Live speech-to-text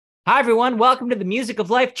Hi, everyone. Welcome to the Music of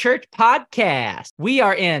Life Church podcast. We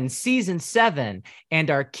are in season 7 and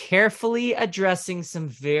are carefully addressing some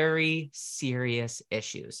very serious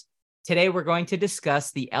issues. Today, we're going to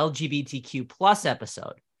discuss the LGBTQ plus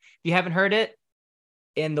episode. If you haven't heard it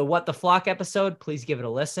in the What the Flock episode, please give it a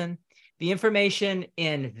listen. The information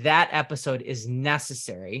in that episode is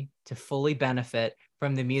necessary to fully benefit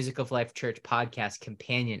from the Music of Life Church podcast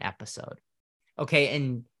companion episode. Okay,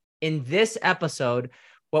 and in this episode,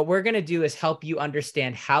 what we're going to do is help you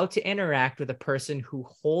understand how to interact with a person who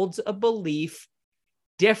holds a belief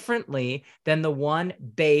differently than the one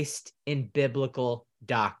based in biblical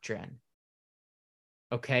doctrine.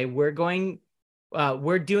 Okay, we're doing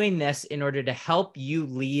this in order to help you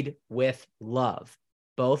lead with love,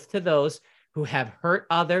 both to those who have hurt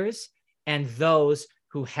others and those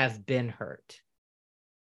who have been hurt.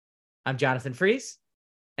 I'm Jonathan Fries,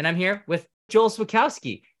 and I'm here with Joel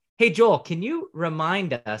Swakowski. Hey, Joel, can you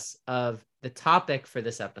remind us of the topic for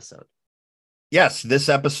this episode? Yes, this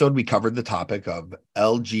episode, we covered the topic of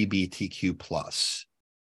LGBTQ+.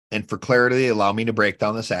 And for clarity, allow me to break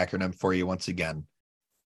down this acronym for you once again.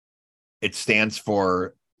 It stands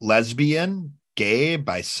for lesbian, gay,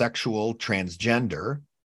 bisexual, transgender.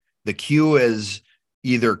 The Q is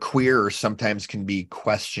either queer or sometimes can be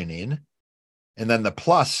questioning. And then the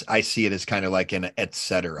plus, I see it as kind of like an et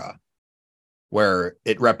cetera, where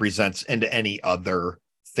it represents into any other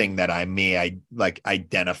thing that I may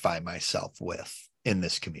identify myself with in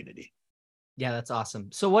this community. Yeah, that's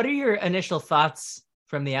awesome. So what are your initial thoughts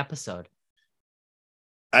from the episode?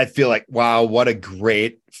 I feel like, wow, what a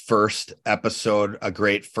great first episode, a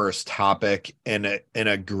great first topic, and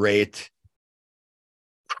a great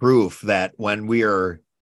proof that when we are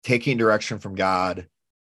taking direction from God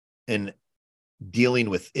and dealing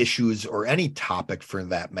with issues or any topic for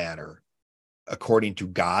that matter, according to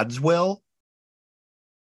God's will,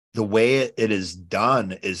 the way it is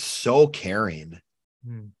done is so caring.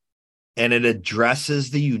 And it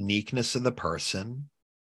addresses the uniqueness of the person,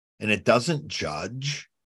 and it doesn't judge.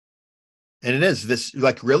 And it is this,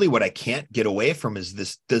 like, really what I can't get away from is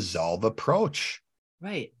this dissolve approach.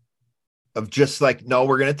 Right. Of just like, no,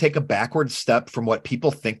 we're going to take a backward step from what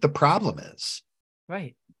people think the problem is.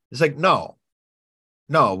 Right. It's like, no,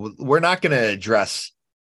 we're not going to address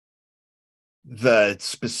the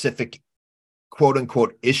specific quote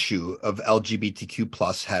unquote issue of LGBTQ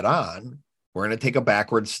plus head on. We're going to take a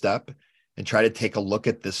backward step and try to take a look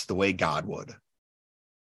at this the way God would.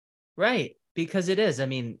 Right. Because it is. I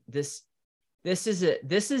mean, this is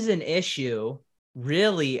an issue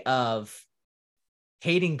really of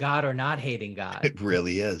hating God or not hating God. It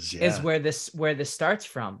really is. Yeah. Is where this starts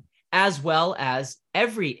from, as well as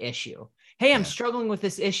every issue. Hey, I'm struggling with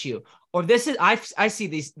this issue, or this is, I see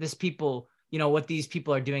this people, what these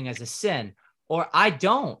people are doing as a sin, or I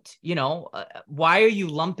don't, why are you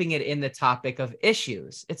lumping it in the topic of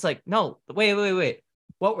issues? It's like, no, wait.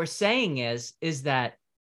 What we're saying is that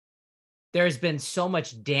there's been so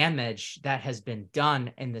much damage that has been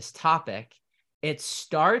done in this topic. It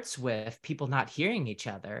starts with people not hearing each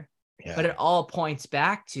other, but it all points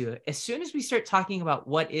back to, as soon as we start talking about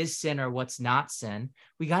what is sin or what's not sin,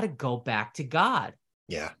 we got to go back to God.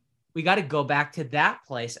 Yeah. We got to go back to that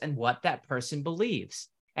place and what that person believes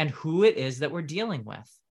and who it is that we're dealing with.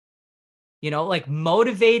 Like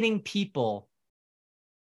motivating people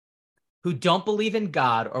who don't believe in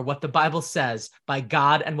God or what the Bible says by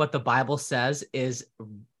God and what the Bible says is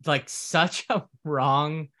like such a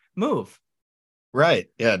wrong move. Right.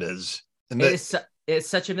 Yeah, it is. And it's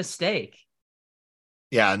such a mistake.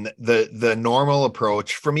 Yeah. And the normal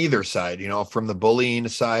approach from either side, from the bullying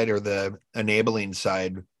side or the enabling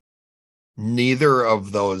side, neither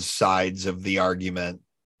of those sides of the argument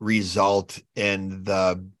result in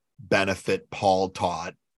the benefit Paul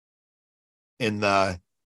taught in the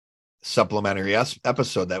supplementary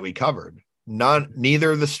episode that we covered.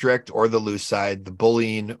 Neither the strict or the loose side, the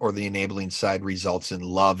bullying or the enabling side, results in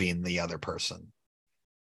loving the other person.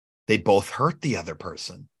 They both hurt the other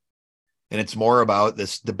person. And it's more about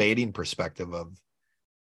this debating perspective of,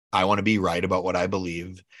 I want to be right about what I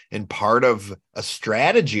believe. And part of a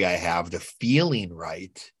strategy I have to feeling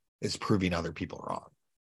right is proving other people wrong.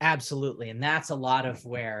 Absolutely. And that's a lot of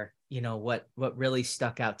where, what really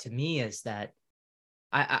stuck out to me is that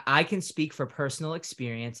I can speak for personal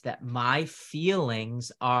experience that my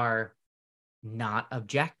feelings are not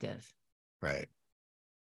objective. Right.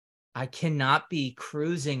 I cannot be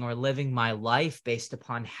cruising or living my life based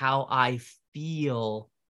upon how I feel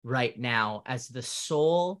right now as the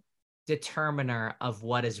sole determiner of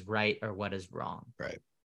what is right or what is wrong. Right.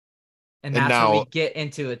 And that's where we get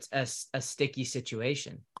into a sticky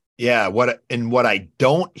situation. Yeah. What I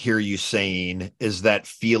don't hear you saying is that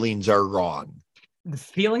feelings are wrong. The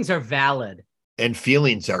feelings are valid. And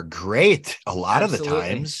feelings are great a lot of the Absolutely.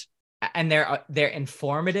 times. And they're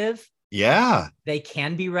informative. Yeah. They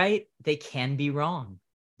can be right. They can be wrong.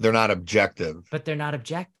 They're not objective. But they're not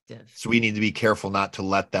objective. So we need to be careful not to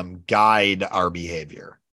let them guide our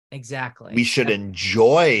behavior. Exactly. We should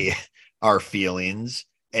enjoy our feelings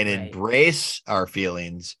and Right. embrace our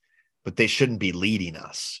feelings, but they shouldn't be leading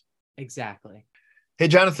us. Exactly. Hey,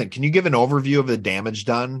 Jonathan, can you give an overview of the damage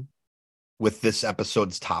done with this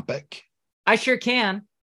episode's topic? I sure can.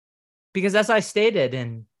 Because as I stated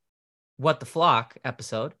in What the Flock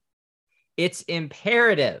episode, it's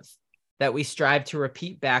imperative that we strive to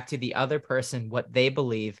repeat back to the other person what they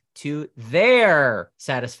believe to their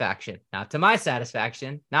satisfaction, not to my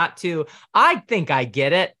satisfaction, not to, I think I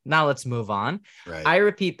get it. Now let's move on. Right. I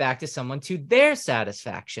repeat back to someone to their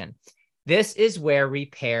satisfaction. This is where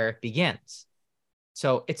repair begins.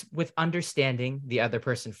 So it's with understanding the other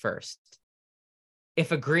person first.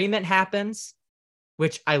 If agreement happens,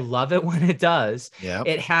 which I love it when it does,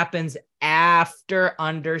 it happens after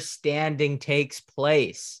understanding takes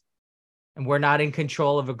place. And we're not in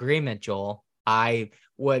control of agreement, Joel. I'd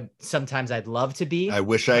love to be. I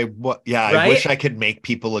wish I could make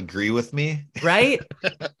people agree with me. Right.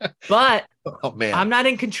 But oh man, I'm not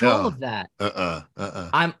in control of that.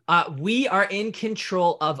 We are in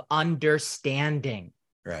control of understanding.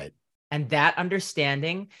 Right. And that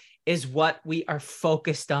understanding is what we are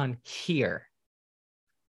focused on here.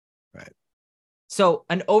 Right. So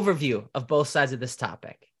an overview of both sides of this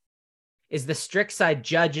topic is the strict side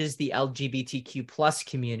judges the LGBTQ plus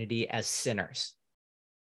community as sinners,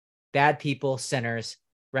 bad people, sinners,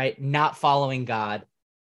 right? Not following God,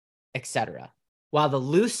 etc. While the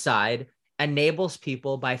loose side enables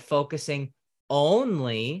people by focusing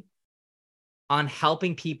only on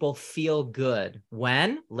helping people feel good.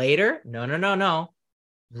 When? Later? No.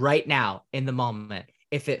 Right now, in the moment.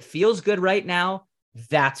 If it feels good right now,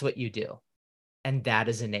 that's what you do. And that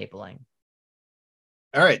is enabling.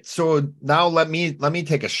 All right. So now let me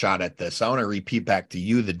take a shot at this. I want to repeat back to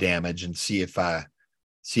you the damage and see if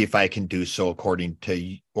I can do so according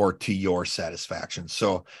to your satisfaction.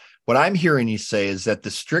 So what I'm hearing you say is that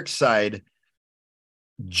the strict side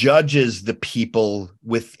judges the people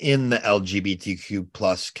within the LGBTQ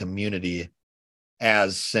plus community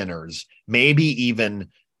as sinners. Maybe even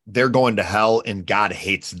they're going to hell and God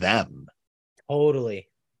hates them. Totally.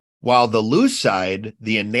 While the loose side,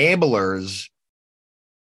 the enablers,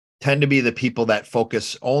 tend to be the people that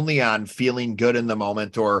focus only on feeling good in the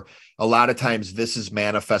moment, or a lot of times this is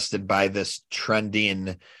manifested by this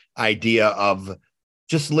trending idea of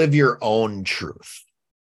just live your own truth,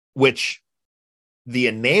 which the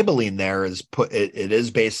enabling there is it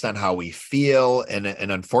is based on how we feel. And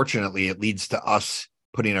unfortunately, it leads to us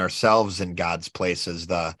putting ourselves in God's place as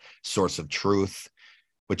the source of truth,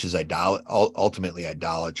 which is ultimately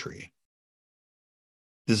idolatry.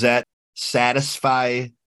 Does that satisfy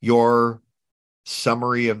your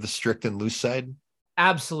summary of the strict and loose side?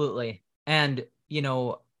 Absolutely. And,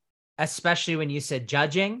 especially when you said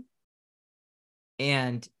judging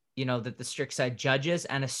and, that the strict side judges,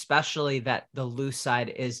 and especially that the loose side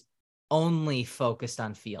is only focused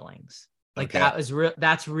on feelings. Like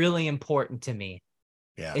that's really important to me.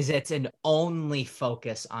 Yeah. Is it's an only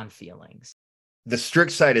focus on feelings. The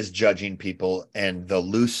strict side is judging people, and the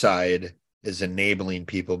loose side is enabling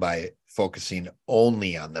people by focusing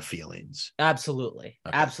only on the feelings. Absolutely.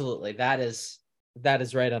 Okay. Absolutely. That is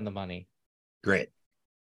right on the money. Great.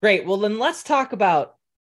 Well, then let's talk about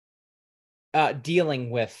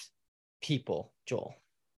dealing with people, Joel.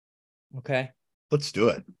 Okay. Let's do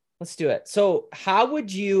it. So how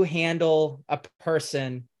would you handle a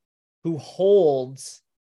person who holds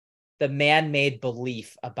the man-made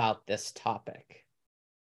belief about this topic?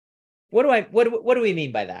 What do we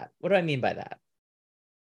mean by that? What do I mean by that?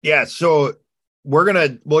 Yeah, so we're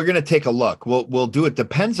gonna take a look. We'll do it.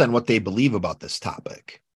 Depends on what they believe about this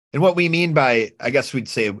topic. And what we mean by, I guess we'd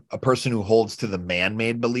say, a person who holds to the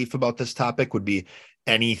man-made belief about this topic would be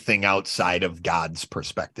anything outside of God's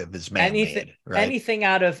perspective is man-made. Right? Anything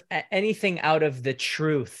out of the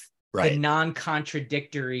truth, right? The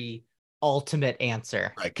non-contradictory ultimate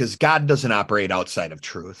answer. Right, because God doesn't operate outside of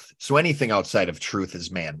truth. So anything outside of truth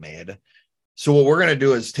is man-made. So what we're going to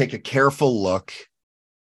do is take a careful look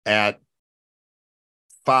at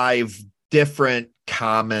 5 different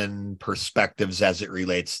common perspectives as it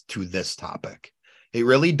relates to this topic. It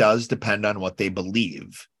really does depend on what they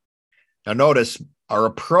believe. Now notice our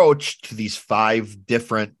approach to these 5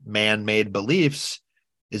 different man-made beliefs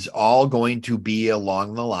is all going to be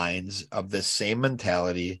along the lines of this same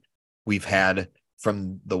mentality we've had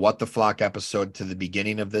from the What the Flock episode to the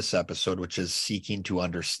beginning of this episode, which is seeking to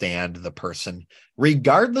understand the person,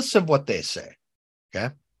 regardless of what they say.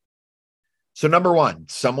 Okay. So number one,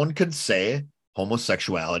 someone could say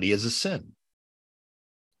homosexuality is a sin.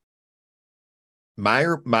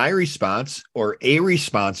 My response, or a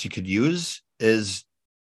response you could use, is,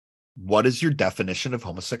 what is your definition of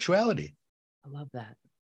homosexuality? I love that.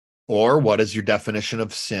 Or what is your definition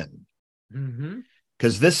of sin? Mm-hmm.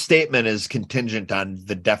 Because this statement is contingent on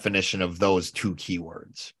the definition of those two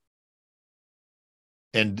keywords.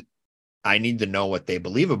 And I need to know what they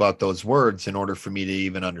believe about those words in order for me to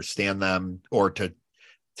even understand them, or to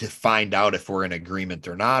find out if we're in agreement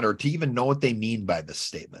or not, or to even know what they mean by this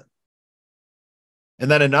statement. And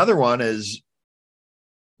then another one is,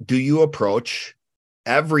 do you approach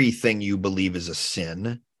everything you believe is a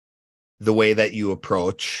sin the way that you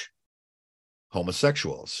approach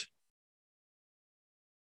homosexuals?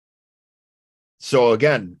 So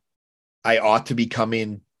again, I ought to be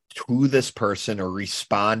coming to this person or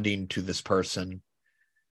responding to this person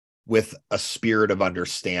with a spirit of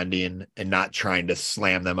understanding and not trying to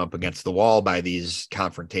slam them up against the wall by these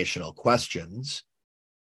confrontational questions,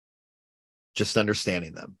 just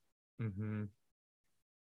understanding them. Mm-hmm.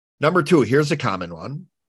 Number two, here's a common one.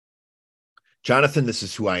 Jonathan, this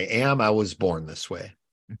is who I am. I was born this way.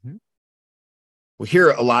 Mm-hmm. Well,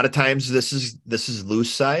 here, a lot of times this is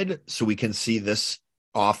loose side. So we can see this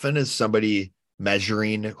often as somebody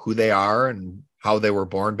measuring who they are and how they were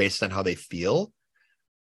born based on how they feel.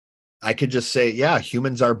 I could just say, yeah,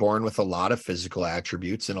 humans are born with a lot of physical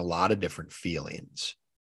attributes and a lot of different feelings.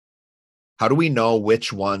 How do we know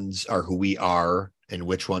which ones are who we are and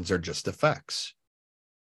which ones are just effects?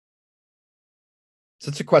 So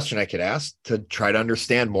it's a question I could ask to try to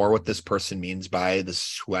understand more what this person means by this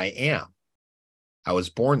is who I am. I was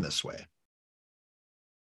born this way.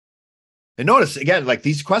 And notice, again, like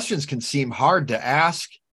these questions can seem hard to ask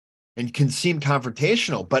and can seem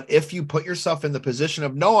confrontational, but if you put yourself in the position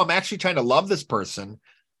of, no, I'm actually trying to love this person.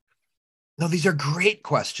 No, these are great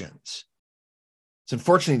questions. So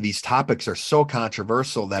unfortunately, these topics are so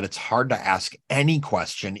controversial that it's hard to ask any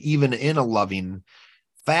question, even in a loving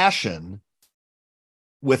fashion,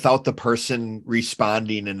 without the person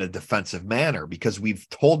responding in a defensive manner, because we've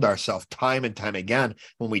told ourselves time and time again,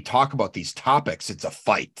 when we talk about these topics, it's a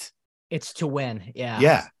fight. It's to win. Yeah.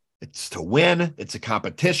 Yeah. It's to win. It's a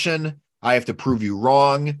competition. I have to prove you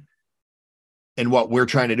wrong. And what we're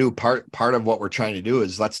trying to do, part of what we're trying to do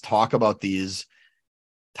is let's talk about these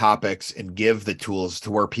topics and give the tools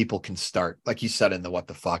to where people can start, like you said in the What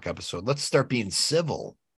the Flock episode, let's start being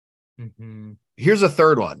civil. Mm-hmm. Here's a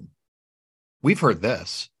third one. We've heard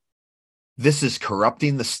this. This is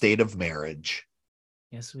corrupting the state of marriage.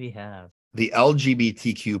 Yes, we have. The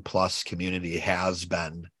LGBTQ plus community has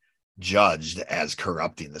been judged as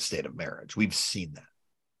corrupting the state of marriage. We've seen that.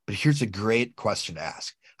 But here's a great question to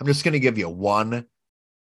ask. I'm just going to give you one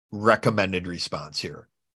recommended response here,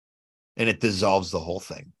 and it dissolves the whole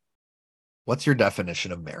thing. What's your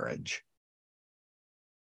definition of marriage?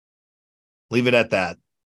 Leave it at that.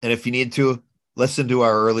 And if you need to, listen to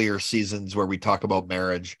our earlier seasons where we talk about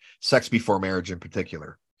marriage, sex before marriage in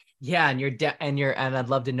particular. Yeah, and I'd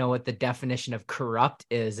love to know what the definition of corrupt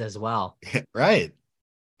is as well. Right.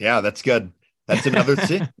 Yeah, that's good. That's another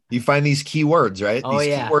thing. You find these key words, right? Oh, these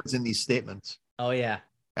yeah. key words in these statements. Oh, yeah.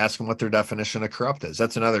 Ask them what their definition of corrupt is.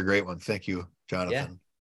 That's another great one. Thank you, Jonathan.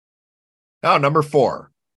 Yeah. Now, number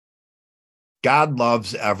 4. God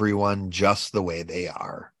loves everyone just the way they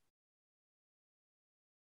are.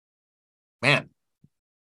 Man,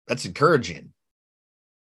 that's encouraging.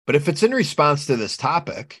 But if it's in response to this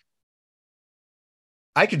topic,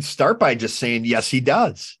 I could start by just saying, yes, he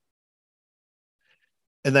does.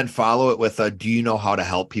 And then follow it with do you know how to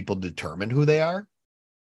help people determine who they are?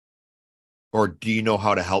 Or do you know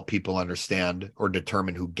how to help people understand or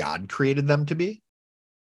determine who God created them to be?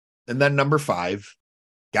 And then number 5,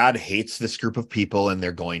 God hates this group of people and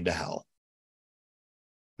they're going to hell.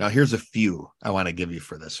 Now, here's a few I want to give you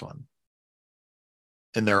for this one.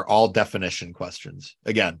 And they're all definition questions.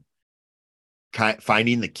 Again,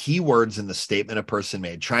 finding the key words in the statement a person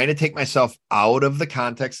made, trying to take myself out of the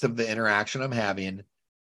context of the interaction I'm having,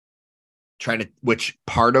 which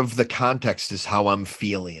part of the context is how I'm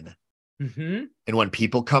feeling. Mm-hmm. And when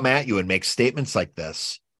people come at you and make statements like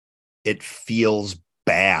this, it feels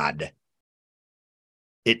bad.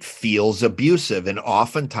 It feels abusive, and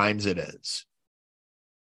oftentimes it is.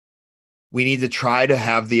 We need to try to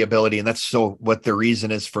have the ability, and that's so what the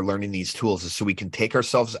reason is for learning these tools, is so we can take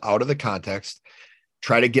ourselves out of the context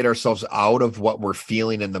try to get ourselves out of what we're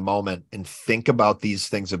feeling in the moment and think about these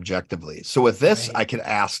things objectively. So with this, Right. I could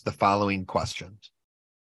ask the following questions.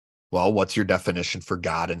 Well, what's your definition for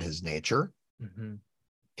God and his nature? Mm-hmm.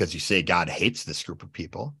 Because you say God hates this group of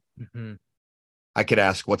people. Mm-hmm. I could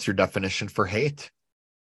ask, what's your definition for hate?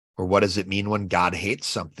 Or what does it mean when God hates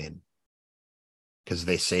something? Because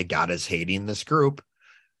they say God is hating this group.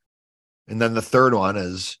 And then the third one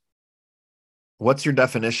is, what's your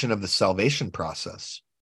definition of the salvation process?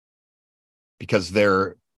 Because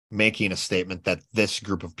they're making a statement that this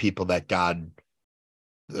group of people that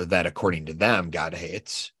according to them, God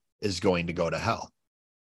hates, is going to go to hell.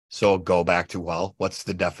 So go back to, well, what's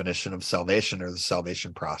the definition of salvation or the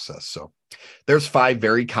salvation process? So there's 5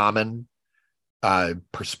 very common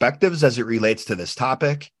perspectives as it relates to this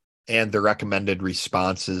topic, and the recommended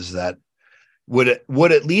responses that would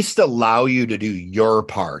at least allow you to do your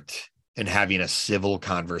part in having a civil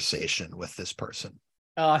conversation with this person.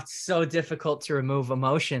 Oh, it's so difficult to remove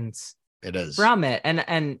emotions It is from it.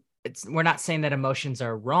 And we're not saying that emotions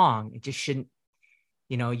are wrong. It just shouldn't,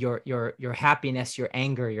 your happiness, your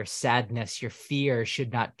anger, your sadness, your fear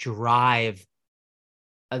should not drive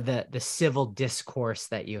the civil discourse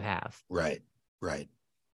that you have. Right.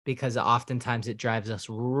 Because oftentimes it drives us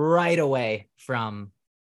right away from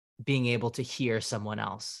being able to hear someone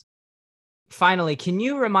else. Finally, can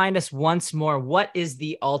you remind us once more, what is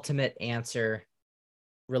the ultimate answer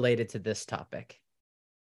related to this topic?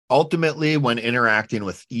 Ultimately, when interacting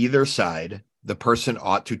with either side, the person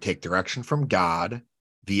ought to take direction from God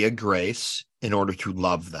via grace in order to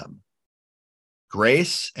love them.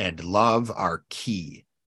 Grace and love are key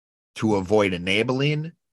to avoid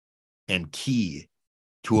enabling and key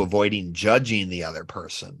to avoiding judging the other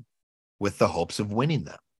person with the hopes of winning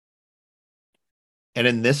them. And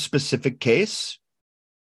in this specific case,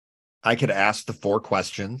 I could ask the 4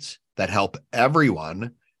 questions that help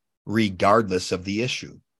everyone regardless of the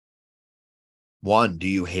issue. 1, do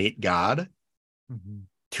you hate God? Mm-hmm.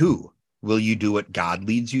 2, will you do what God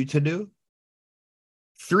leads you to do?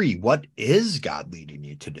 3, what is God leading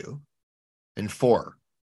you to do? And 4,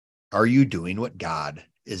 are you doing what God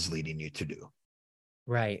is leading you to do?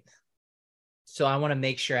 Right. So I want to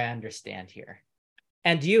make sure I understand here.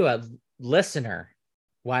 And you, a listener,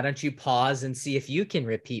 why don't you pause and see if you can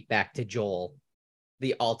repeat back to Joel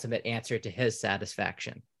the ultimate answer to his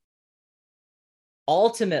satisfaction?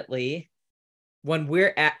 Ultimately, when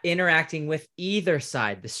we're interacting with either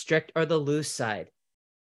side, the strict or the loose side,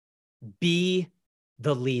 be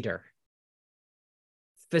the leader.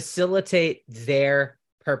 Facilitate their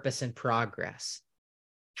purpose and progress.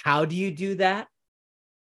 How do you do that?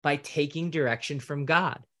 By taking direction from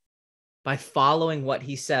God, by following what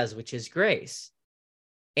he says, which is grace.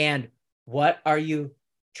 And what are you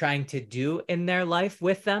trying to do in their life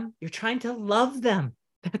with them? You're trying to love them.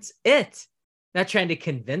 That's it. Not trying to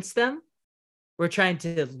convince them. We're trying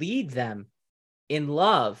to lead them in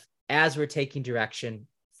love as we're taking direction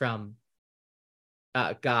from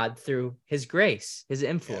God through his grace, his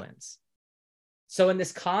influence. Yeah. So in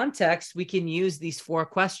this context, we can use these 4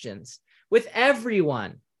 questions with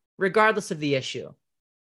everyone, regardless of the issue.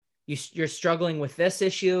 You're struggling with this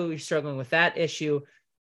issue, you're struggling with that issue,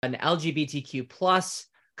 an LGBTQ plus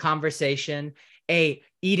conversation, a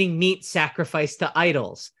eating meat sacrificed to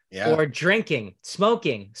idols, or drinking,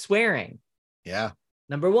 smoking, swearing. Yeah.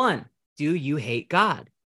 Number 1, do you hate God?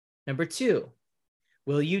 Number 2,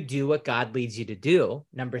 will you do what God leads you to do?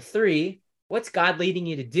 Number 3, what's God leading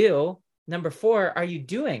you to do? Number 4, are you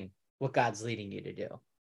doing what God's leading you to do?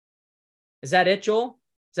 Is that it, Joel?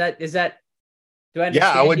 Is that do I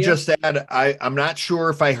understand? Yeah, I would just add, I'm not sure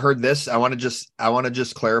if I heard this. I want to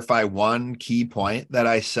just clarify one key point that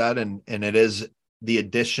I said, and it is the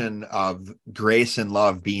addition of grace and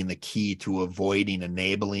love being the key to avoiding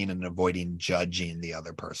enabling and avoiding judging the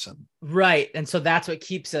other person. Right. And so that's what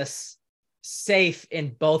keeps us safe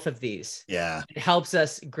in both of these. Yeah. It helps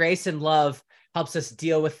us, grace and love helps us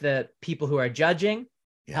deal with the people who are judging,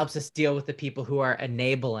 helps us deal with the people who are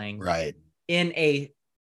enabling. Right. In a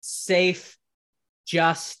safe,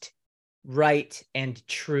 just, right, and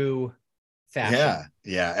true fashion.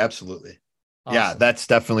 Yeah, absolutely. Awesome. Yeah, that's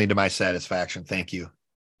definitely to my satisfaction. Thank you.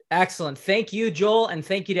 Excellent. Thank you, Joel, and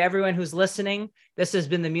thank you to everyone who's listening. This has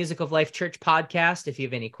been the Music of Life Church podcast. If you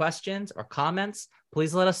have any questions or comments,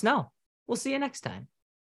 please let us know. We'll see you next time.